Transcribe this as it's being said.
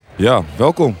Ja,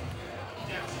 welkom.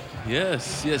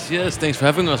 Yes. Thanks for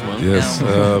having us, man. Yes.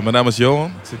 Mijn naam is Johan.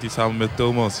 Ik zit hier samen met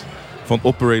Thomas van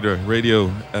Operator Radio.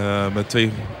 Met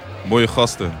twee mooie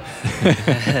gasten.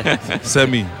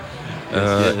 Sammy,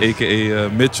 a.k.a.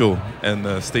 Mitchell en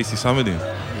Stacey Samedin.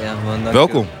 Ja, man,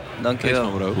 Welkom. Dankjewel.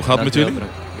 Thanks, man, bro. Hoe gaat het met jullie?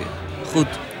 Goed.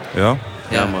 Ja?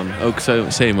 Ja, man. Ook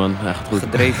C, man. Echt goed.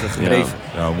 Gedreven.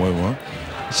 Ja, mooi man.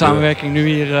 Samenwerking nu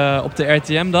hier op de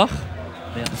RTM-dag.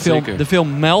 Ja. Zeker. De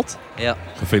film Meld. Ja,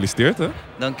 Gefeliciteerd hè?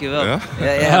 dankjewel. Ja?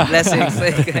 Ja, blessings.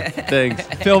 Thanks.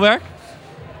 Veel werk?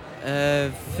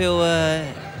 Veel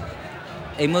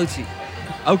emotie.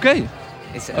 Oké.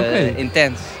 Is Oké.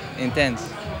 intens.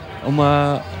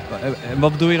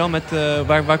 Wat bedoel je dan met,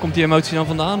 waar komt die emotie dan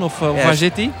vandaan? Of Ja, waar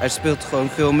zit die? Er speelt gewoon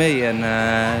veel mee en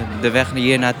de weg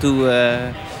hier naartoe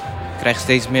krijgt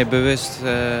steeds meer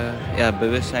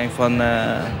bewustzijn van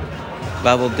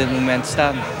waar we op dit moment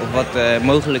staan of wat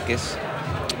mogelijk is.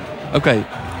 Oké.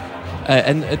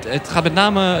 En het gaat met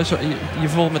name, je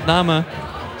volgt met name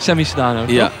Sammy Sedano,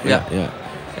 toch?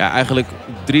 Ja, eigenlijk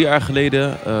 3 jaar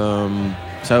geleden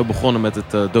zijn we begonnen met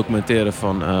het documenteren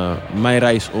van mijn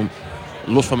reis om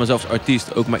los van mezelf als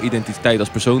artiest ook mijn identiteit als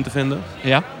persoon te vinden.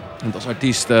 Ja? Want als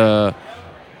artiest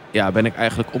ben ik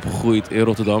eigenlijk opgegroeid in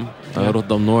Rotterdam.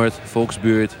 Rotterdam-Noord,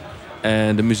 Volksbuurt.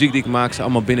 En de muziek die ik maak, zijn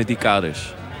allemaal binnen die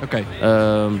kaders. Oké.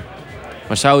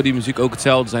 Maar zou die muziek ook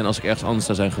hetzelfde zijn als ik ergens anders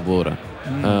zou zijn geboren?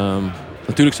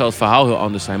 Natuurlijk zou het verhaal heel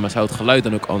anders zijn, maar zou het geluid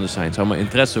dan ook anders zijn? Zou mijn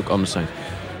interesse ook anders zijn?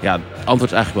 Ja, het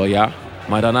antwoord is eigenlijk wel ja.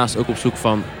 Maar daarnaast ook op zoek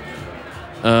van...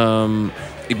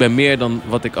 ik ben meer dan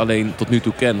wat ik alleen tot nu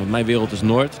toe ken. Want mijn wereld is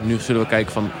Noord. Nu zullen we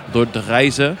kijken van door te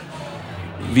reizen...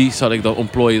 wie zal ik dan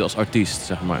ontplooien als artiest,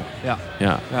 zeg maar.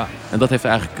 Ja. En dat heeft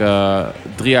eigenlijk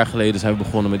 3 jaar geleden zijn we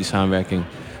begonnen met die samenwerking.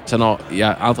 We zijn al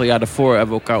een aantal jaar daarvoor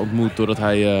hebben we elkaar ontmoet... doordat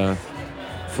hij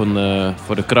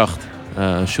voor de kracht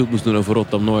een shoot moest doen over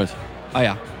Rotterdam-Noord. Ah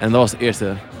ja. En dat was het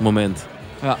eerste moment.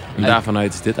 Ja. En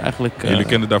daarvanuit is dit eigenlijk... Jullie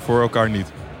kenden daarvoor elkaar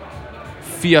niet?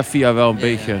 Via wel een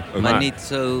beetje. Maar niet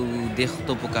zo dicht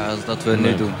op elkaar als dat we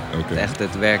nu doen. Oké. Echt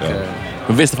het werk. Ja.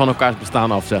 We wisten van elkaars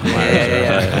bestaan af, zeg maar.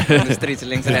 Ja. De streets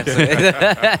links en rechts.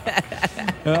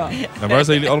 Ja. En waar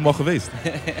zijn jullie allemaal geweest?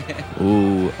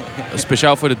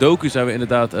 Speciaal voor de docu zijn we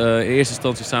inderdaad in eerste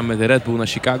instantie samen met de Red Bull naar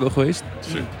Chicago geweest.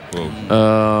 Shit.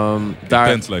 Wow. Daar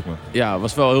Intens lijkt me. ja,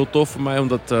 was wel heel tof voor mij,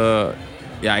 omdat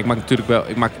ik maak natuurlijk wel,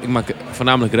 ik maak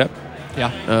voornamelijk rap.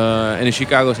 Ja. En in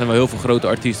Chicago zijn wel heel veel grote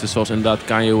artiesten, zoals inderdaad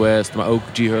Kanye West, maar ook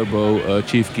G Herbo,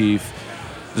 Chief Keef.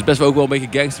 Dus best wel ook wel een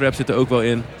beetje gangsterrap zit er ook wel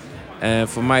in. En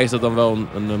voor mij is dat dan wel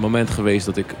een moment geweest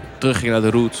dat ik terugging naar de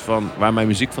roots van waar mijn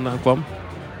muziek vandaan kwam.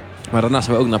 Maar daarna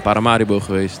zijn we ook naar Paramaribo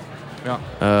geweest. Ja.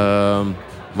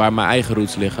 Waar mijn eigen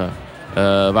roots liggen.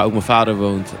 Waar ook mijn vader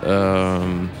woont.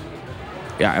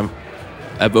 En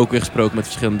hebben we ook weer gesproken met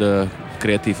verschillende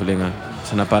creatievelingen. We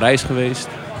zijn naar Parijs geweest.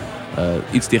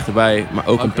 Iets dichterbij, maar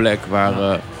ook een plek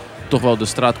waar toch wel de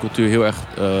straatcultuur heel erg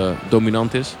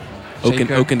dominant is.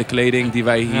 Ook in de kleding die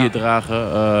wij hier dragen.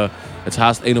 Het is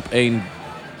haast 1 op 1.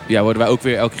 Ja, worden wij ook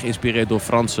weer elke keer geïnspireerd door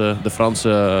de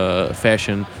Franse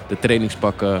fashion. De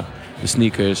trainingspakken, de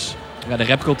sneakers. Ja, de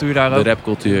rapcultuur daar ook. De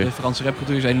rapcultuur. De Franse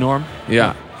rapcultuur is enorm.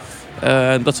 Ja.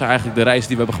 Dat zijn eigenlijk de reizen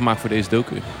die we hebben gemaakt voor deze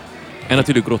docu. En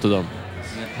natuurlijk Rotterdam.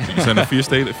 Jullie zijn naar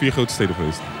 4 grote steden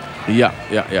geweest. Ja.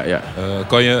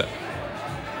 Kan je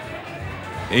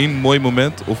 1 mooi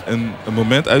moment of een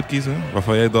moment uitkiezen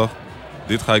waarvan jij dacht,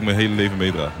 dit ga ik mijn hele leven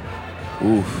meedragen?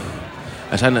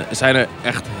 Er zijn er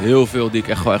echt heel veel die ik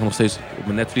echt nog steeds op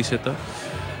mijn netvlies zitten.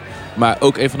 Maar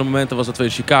ook een van de momenten was dat we in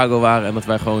Chicago waren en dat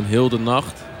wij gewoon heel de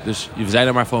nacht... Dus we zijn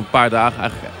er maar voor een paar dagen,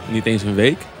 eigenlijk niet eens een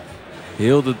week.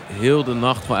 Heel de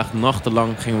nacht, gewoon echt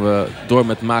nachtenlang gingen we door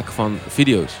met het maken van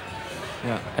video's.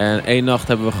 Ja. En 1 nacht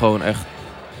hebben we gewoon echt...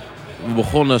 We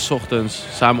begonnen 's ochtends,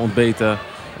 samen ontbeten.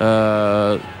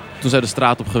 Toen zijn we de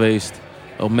straat op geweest.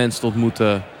 Om mensen te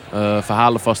ontmoeten.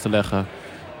 Verhalen vast te leggen.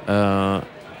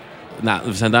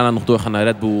 We zijn daarna nog doorgaan naar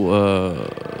Red Bull.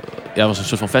 Het was een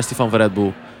soort van festival van Red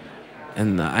Bull. En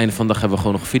aan het einde van de dag hebben we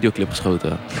gewoon nog een videoclip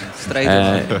geschoten.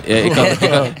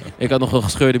 Ik had nog een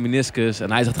gescheurde meniscus.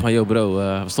 En hij zegt gewoon, yo bro,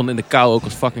 we stonden in de kou, ook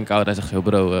als fucking koud. Hij zegt, yo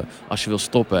bro, als je wil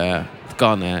stoppen, het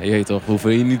kan. Je weet toch, we hoeven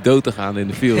hier niet dood te gaan in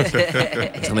de field.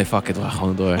 Ik zeg, nee, fuck it, we gaan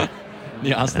gewoon door.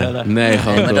 Niet aanstellen. Nee,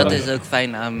 gewoon Maar door. dat is ook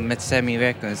fijn aan met Sammy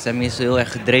werken. Sammy is heel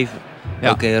erg gedreven. Ja.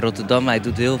 Ook in Rotterdam, hij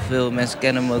doet heel veel. Mensen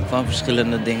kennen hem ook van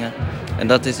verschillende dingen. En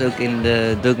dat is ook in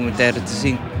de documentaire te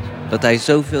zien. Dat hij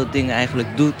zoveel dingen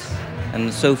eigenlijk doet. En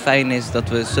het zo fijn is dat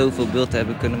we zoveel beeld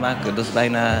hebben kunnen maken. Dat is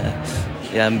bijna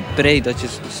een pre dat je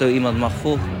zo iemand mag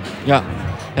volgen. Ja,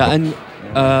 en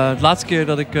Het laatste keer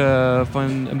dat ik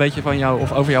een beetje van jou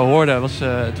of over jou hoorde was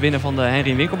het winnen van de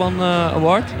Henry Winkelman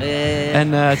Award.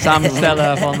 En het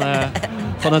samenstellen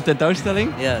van een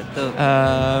tentoonstelling. Ja, top.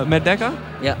 Met Dekka.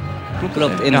 Ja,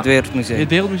 klopt. In het Wereldmuseum. In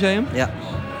het Wereldmuseum? Ja.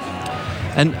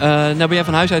 En nou ben jij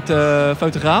van huis uit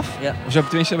fotograaf. Ja. Of zo heb je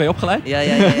tenminste ben je opgeleid.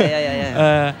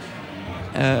 Ja.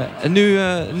 En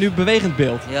nu bewegend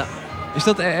beeld. Ja. Is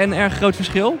dat een erg groot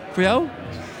verschil voor jou?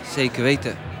 Zeker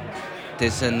weten. Het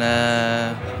is een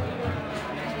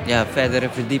verdere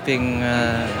verdieping,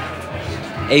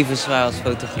 even zwaar als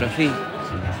fotografie.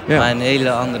 Ja. Maar een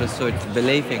hele andere soort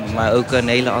beleving. Maar ook een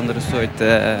hele andere soort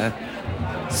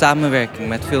samenwerking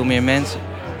met veel meer mensen.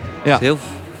 Ja. Dus heel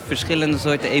verschillende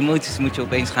soorten emoties moet je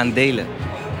opeens gaan delen.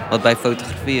 Wat bij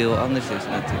fotografie heel anders is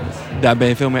natuurlijk. Daar ben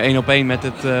je veel meer 1 op 1 met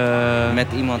het... Met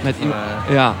iemand of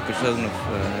ja. persoon of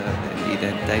de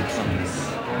identiteit van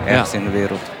ergens in de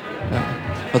wereld. Ja.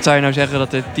 Wat zou je nou zeggen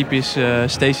dat het typisch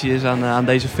Stacey is aan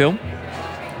deze film?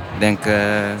 Ik denk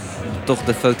toch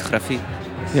de fotografie.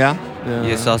 Ja?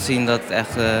 Je zal zien dat het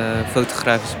echt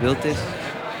fotografisch beeld is.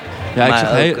 Ja, ik maar zag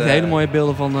ook, hele mooie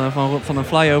beelden van een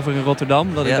flyover in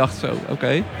Rotterdam. Dat ja. ik dacht zo,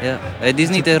 oké. Ja. Die is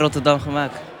niet in Rotterdam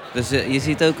gemaakt. Dus je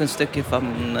ziet ook een stukje van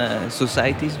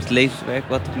Societies, het levenswerk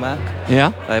wat ik maak.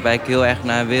 Ja? Waarbij ik heel erg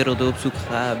naar werelden op zoek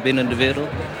ga binnen de wereld.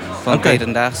 Van het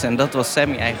hedendaagse. En dat was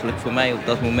Sammy eigenlijk voor mij op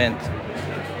dat moment.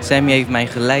 Sammy heeft mij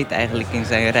geleid eigenlijk in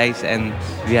zijn reis en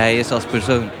wie hij is als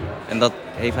persoon. En dat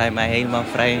heeft hij mij helemaal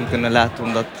vrij in kunnen laten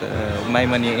om dat op mijn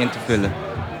manier in te vullen.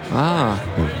 Ah.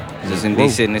 Dus in die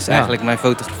zin is eigenlijk mijn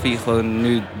fotografie gewoon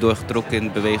nu doorgetrokken in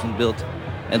het bewegend beeld.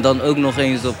 En dan ook nog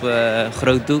eens op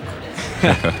groot doek.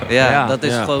 Ja, dat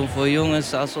is gewoon voor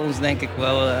jongens als ons denk ik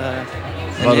wel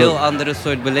een heel andere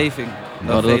soort beleving.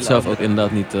 We hadden dat zelf ook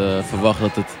inderdaad niet verwacht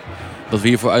dat we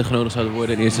hiervoor uitgenodigd zouden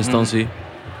worden in eerste instantie.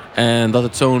 En dat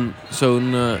het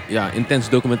zo'n intense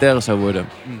documentaire zou worden.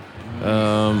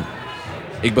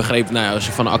 Ik begreep, als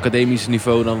je van een academisch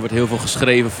niveau, dan wordt heel veel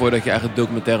geschreven voordat je eigenlijk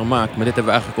documentaire maakt. Maar dit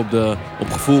hebben we eigenlijk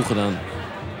op gevoel gedaan.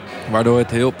 Waardoor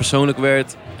het heel persoonlijk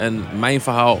werd en mijn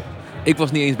verhaal. Ik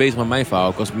was niet eens bezig met mijn verhaal,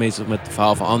 ik was bezig met het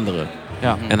verhaal van anderen.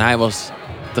 Ja. En hij was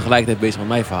tegelijkertijd bezig met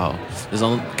mijn verhaal. Dus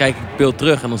dan kijk ik het beeld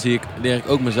terug en dan leer ik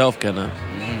ook mezelf kennen.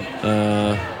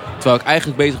 Terwijl ik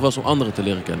eigenlijk bezig was om anderen te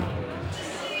leren kennen.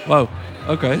 Wow,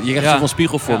 oké. Je krijgt zo van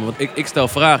spiegel voor me, want ik stel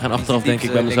vragen en achteraf denk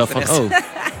ik bij mezelf van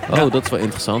dat is wel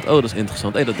interessant. Oh, dat is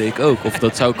interessant. Dat deed ik ook. Of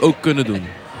dat zou ik ook kunnen doen.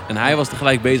 En hij was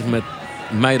tegelijk bezig met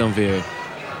mij dan weer.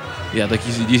 Ja, dat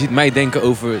je ziet mij denken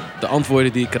over de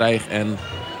antwoorden die ik krijg en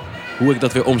hoe ik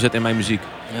dat weer omzet in mijn muziek.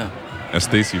 Ja. En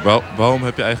Stacey, waarom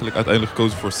heb je eigenlijk uiteindelijk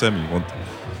gekozen voor Sammy? Want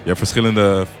je hebt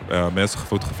verschillende mensen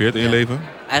gefotografeerd in je leven.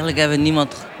 Eigenlijk hebben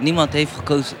niemand heeft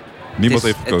gekozen. Niemand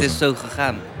heeft gekozen. Het is zo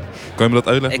gegaan. Kan je me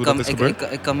dat uitleggen hoe dat is gebeurd?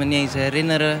 Ik kan me niet eens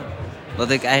herinneren dat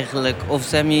ik eigenlijk of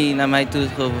Sammy naar mij toe is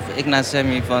gekomen of ik naar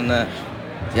Sammy van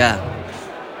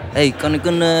hey, kan ik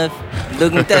een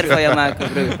documentaire van jou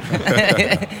maken, bro?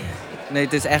 Nee,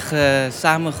 het is echt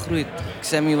samengegroeid.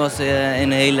 Sammy was in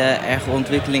een hele erge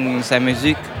ontwikkeling in zijn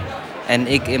muziek en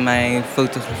ik in mijn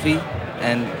fotografie.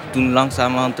 En toen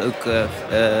langzamerhand ook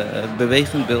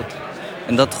bewegend beeld.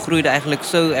 En dat groeide eigenlijk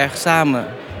zo erg samen.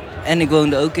 En ik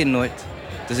woonde ook in Noord.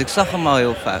 Dus ik zag hem al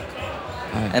heel vaak.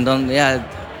 En dan,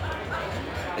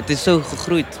 het is zo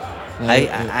gegroeid.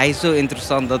 Hij is zo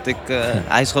interessant dat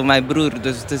hij is gewoon mijn broer,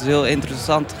 dus het is heel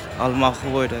interessant allemaal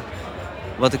geworden.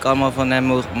 Wat ik allemaal van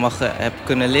hem heb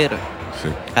kunnen leren.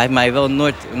 Zeker. Hij heeft mij wel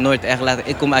Noord echt laten...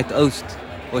 Ik kom uit Oost,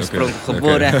 oorspronkelijk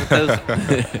geboren en getogen.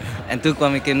 En toen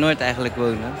kwam ik in Noord eigenlijk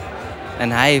wonen.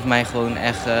 En hij heeft mij gewoon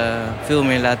echt veel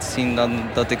meer laten zien dan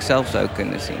dat ik zelf zou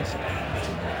kunnen zien.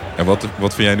 En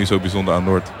wat vind jij nu zo bijzonder aan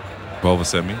Noord, behalve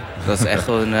Sammy? Dat is echt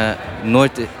gewoon...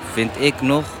 Noord vind ik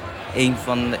nog een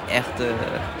van de echte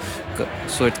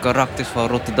soort karakters van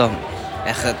Rotterdam.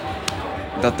 Echt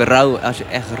dat rauw, als je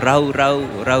echt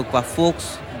rauw qua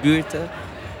volksbuurten.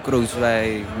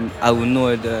 Krooswijk, Oude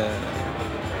Noorden.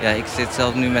 Ja, ik zit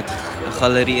zelf nu met een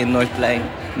galerie in Noordplein.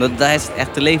 Daar is het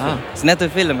echt te leven. Het is net een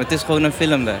film, het is gewoon een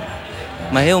film daar.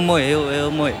 Maar heel mooi,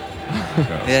 heel mooi.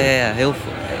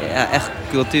 Ja, echt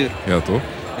cultuur. Ja, toch?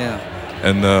 Ja.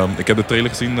 En ik heb de trailer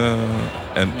gezien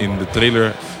en in de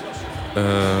trailer,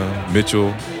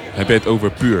 Mitchell, heb jij het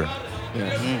over puur.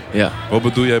 Ja. Wat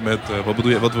bedoel jij met,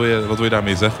 wat wil je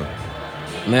daarmee zeggen?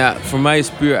 Nou ja, voor mij is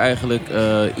puur eigenlijk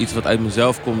iets wat uit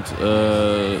mezelf komt,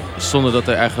 zonder dat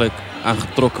er eigenlijk aan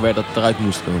getrokken werd dat het eruit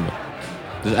moest komen.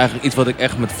 Dus eigenlijk iets wat ik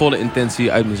echt met volle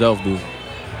intentie uit mezelf doe.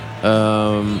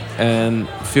 En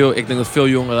ik denk dat veel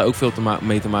jongeren daar ook veel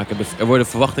mee te maken hebben. Er worden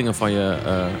verwachtingen van je,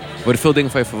 worden veel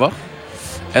dingen van je verwacht.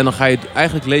 En dan ga je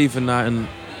eigenlijk leven naar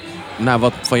naar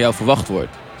wat van jou verwacht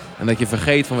wordt. En dat je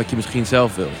vergeet van wat je misschien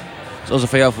zelf wil. Dus als er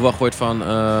van jou verwacht wordt van...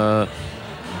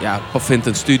 pap vindt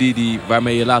een studie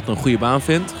waarmee je later een goede baan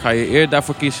vindt. Ga je eerder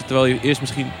daarvoor kiezen, terwijl je eerst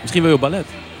misschien wil je ballet.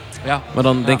 Ja. Maar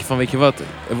dan denk je van, weet je wat,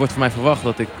 er wordt van mij verwacht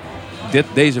dat ik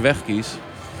deze weg kies.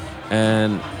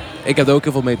 En ik heb er ook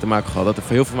heel veel mee te maken gehad. Dat er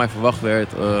heel veel van mij verwacht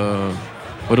werd,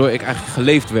 waardoor ik eigenlijk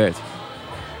geleefd werd.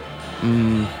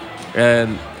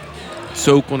 En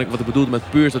zo kon ik, wat ik bedoelde met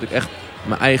puur, is dat ik echt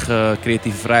mijn eigen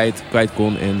creatieve vrijheid kwijt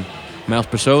kon in mij als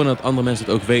persoon. En dat andere mensen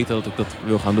het ook weten dat ik dat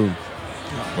wil gaan doen.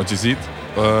 Want je ziet,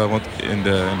 want in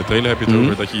de trailer heb je het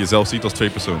over dat je jezelf ziet als 2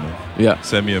 personen. Ja.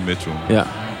 Sammy en Mitchell. Ja.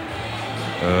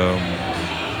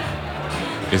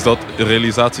 Is dat een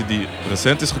realisatie die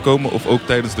recent is gekomen of ook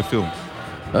tijdens de film?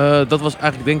 Dat was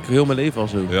eigenlijk denk ik heel mijn leven al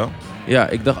zo. Ja? Ja,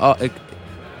 ik dacht,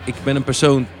 ik ben een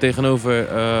persoon tegenover,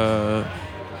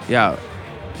 hoe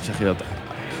zeg je dat?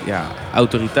 Ja,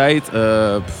 autoriteit.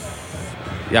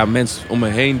 Mensen om me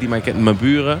heen die mij kennen, mijn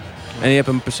buren. En je hebt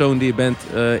een persoon die je bent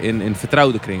in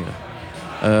vertrouwde kringen.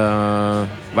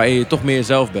 Waarin je toch meer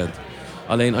jezelf bent.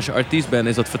 Alleen als je artiest bent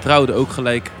is dat vertrouwde ook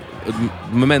gelijk het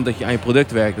moment dat je aan je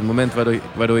product werkt. Het moment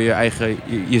waardoor je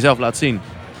jezelf laat zien.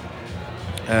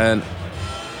 En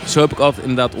zo heb ik altijd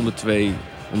inderdaad onder twee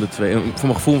voor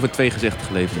mijn gevoel met 2 gezichten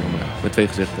geleefd. Met 2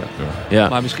 gezichten. Ja.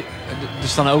 Maar misschien,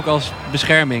 dus dan ook als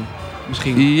bescherming?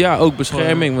 Misschien. Ja, ook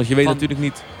bescherming. Want je weet natuurlijk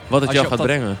niet wat het jou gaat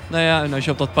brengen. Nou ja, en als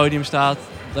je op dat podium staat,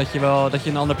 dat je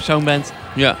een andere persoon bent.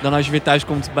 Ja. Dan als je weer thuis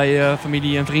komt bij je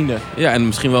familie en vrienden. Ja, en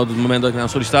misschien wel het moment dat ik naar een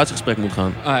sollicitatiegesprek moet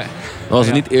gaan. Ah, ja. Dat was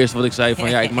het niet eerst wat ik zei van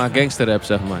ik maak gangsterrap,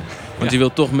 zeg maar. Want je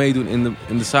wilt toch meedoen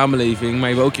in de samenleving, maar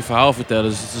je wil ook je verhaal vertellen.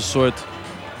 Dus het is een soort...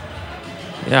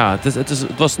 Ja,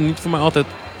 het was niet voor mij altijd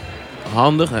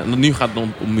handig. En nu gaat het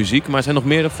om muziek, maar er zijn nog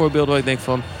meerdere voorbeelden waar ik denk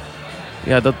van...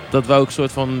 Ja, dat wou ik een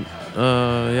soort van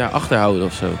achterhouden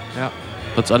of zo. Ja.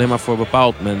 Dat is alleen maar voor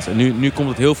bepaald mensen. En nu komt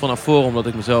het heel veel naar voren omdat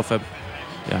ik mezelf heb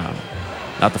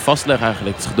laten vastleggen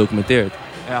eigenlijk. Het is gedocumenteerd.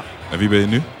 Ja. En wie ben je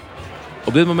nu?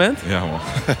 Op dit moment? Ja, man.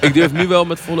 Ik durf nu wel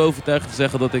met volle overtuiging te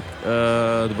zeggen dat ik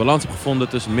de balans heb gevonden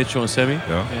tussen Mitchell en Sammy.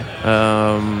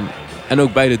 Ja. En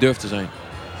ook beide durf te zijn.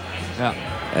 Ja.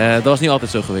 Dat was niet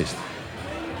altijd zo geweest.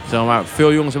 Zeg maar,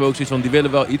 veel jongens hebben ook zoiets van, die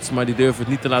willen wel iets, maar die durven het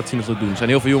niet te laten zien als ze dat doen. Er zijn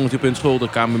heel veel jongens die op hun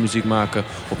zolderkamer muziek maken,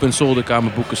 op hun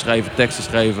zolderkamer boeken schrijven, teksten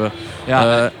schrijven.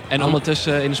 Ja, en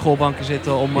ondertussen in de schoolbanken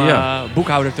zitten om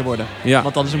boekhouder te worden. Ja.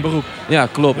 Want dat is een beroep. Ja,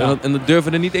 klopt. Ja. En dat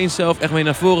durven er niet eens zelf echt mee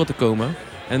naar voren te komen.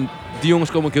 En die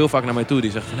jongens komen ook heel vaak naar mij toe.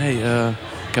 Die zeggen van,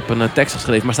 ik heb een tekst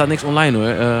geschreven, maar er staat niks online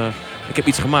hoor. Ik heb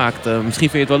iets gemaakt, misschien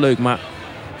vind je het wel leuk, maar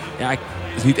ja, het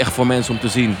is niet echt voor mensen om te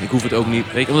zien. Ik hoef het ook niet.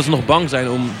 Weet je, omdat ze nog bang zijn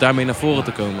om daarmee naar voren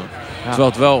te komen. Ja. Terwijl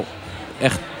het wel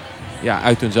echt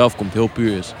uit hunzelf komt, heel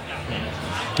puur is.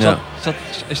 Ja.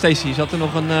 Stacey, zat er nog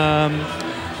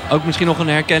ook misschien nog een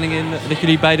herkenning in dat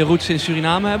jullie beide roots in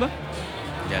Suriname hebben?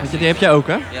 Ja. Want die heb jij ook,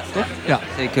 hè? Ja, toch? Ja.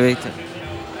 Zeker weten.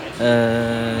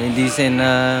 In die zin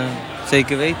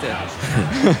zeker weten.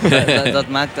 dat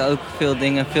maakte ook veel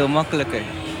dingen veel makkelijker.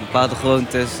 Bepaalde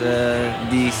gewoontes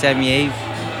die Sammy heeft.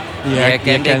 Die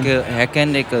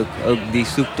herkende ik ook. Ook die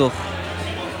zoektocht.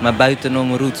 Maar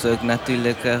buitenom roots ook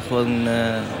natuurlijk gewoon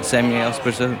Sammy als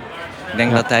persoon. Ik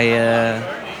denk dat hij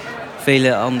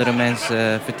vele andere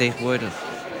mensen vertegenwoordigt.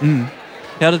 Mm.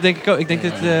 Ja, dat denk ik ook. Ik denk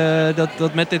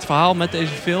dat met dit verhaal, met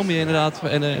deze film, je inderdaad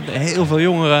heel veel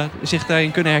jongeren zich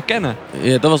daarin kunnen herkennen.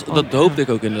 Ja, dat hoopte ik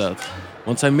ook inderdaad.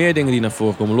 Want er zijn meer dingen die naar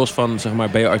voren komen. Los van, zeg maar,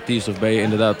 ben je artiest of ben je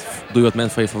inderdaad, doe je wat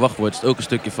mensen van je verwacht wordt. Het is ook een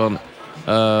stukje van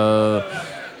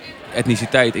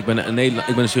etniciteit. Ik ben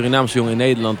een Surinaamse jongen in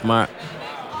Nederland, maar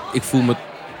ik voel me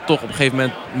toch op een gegeven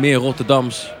moment meer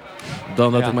Rotterdams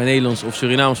dan dat ik mij Nederlands of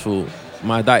Surinaams voel.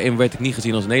 Maar daarin werd ik niet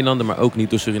gezien als Nederlander, maar ook niet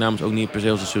door Surinamers, ook niet per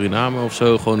se als een Surinamer of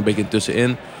zo. Gewoon een beetje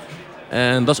tussenin.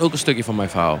 En dat is ook een stukje van mijn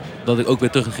verhaal. Dat ik ook weer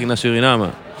terug ging naar Suriname.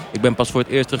 Ik ben pas voor het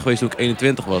eerst terug geweest toen ik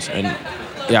 21 was. En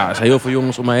ja, er zijn heel veel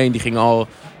jongens om me heen die gingen al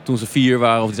toen ze 4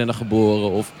 waren of die zijn dan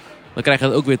geboren. Of dan krijg je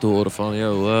dat ook weer te horen van,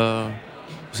 hoe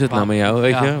zit het nou met jou,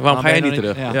 weet je? Waarom ga jij niet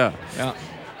terug? Ja.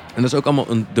 En dat is ook allemaal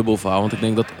een dubbel verhaal. Want ik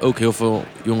denk dat ook heel veel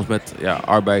jongens met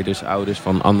arbeiders, ouders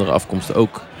van andere afkomsten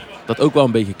ook dat ook wel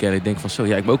een beetje kennen. Ik denk van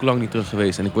ik ben ook lang niet terug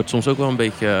geweest. En ik word soms ook wel een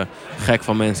beetje gek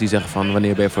van mensen die zeggen van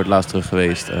wanneer ben je voor het laatst terug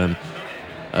geweest? En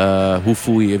hoe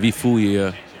voel je je? Wie voel je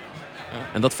je?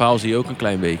 En dat verhaal zie je ook een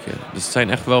klein beetje. Dus het zijn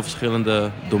echt wel verschillende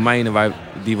domeinen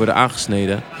die worden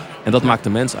aangesneden. En dat maakt de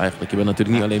mens eigenlijk. Je bent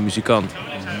natuurlijk niet alleen muzikant.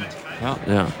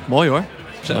 Ja. Mooi hoor.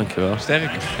 Dankjewel.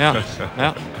 Sterk.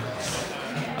 Ja.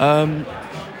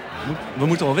 We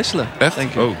moeten wel wisselen. Echt?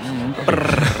 Denk ik. Oh.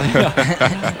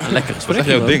 Lekker Dat gesprek. is echt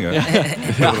jouw man. ding, hè?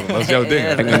 Dat is jouw ding,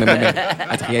 hè?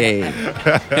 Hij zegt, jee.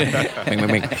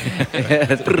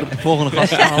 Volgende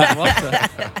gast gaan we wachten.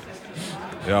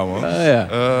 Ja, man.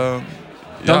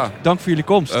 Ja. Dank voor jullie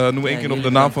komst. Noem één keer nog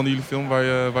de naam van jullie film waar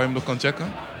je hem nog kan checken.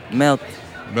 Meld.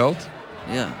 Meld.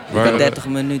 Ja, Waar- ik heb 30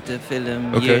 minuten film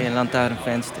Oké. hier in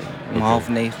Lantaarnvenster om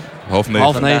 8:30. 8:30. Half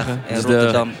Vandaag 9. in Dus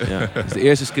Rotterdam. Het is de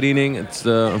eerste screening. Het is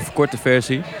een verkorte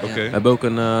versie. Oké. We hebben ook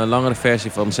een langere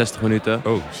versie van 60 minuten.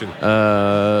 Oh, shit.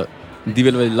 Die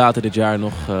willen we later dit jaar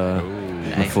nog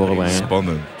naar voren brengen.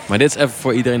 Spannend. Maar dit is even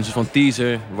voor iedereen een soort van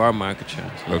teaser, warmmakertje.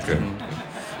 Oké.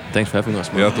 Thanks for having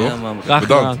us, man. Ja, toch? Ja, man. Graag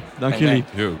Bedankt. gedaan. Dank jullie.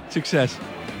 Yo. Succes.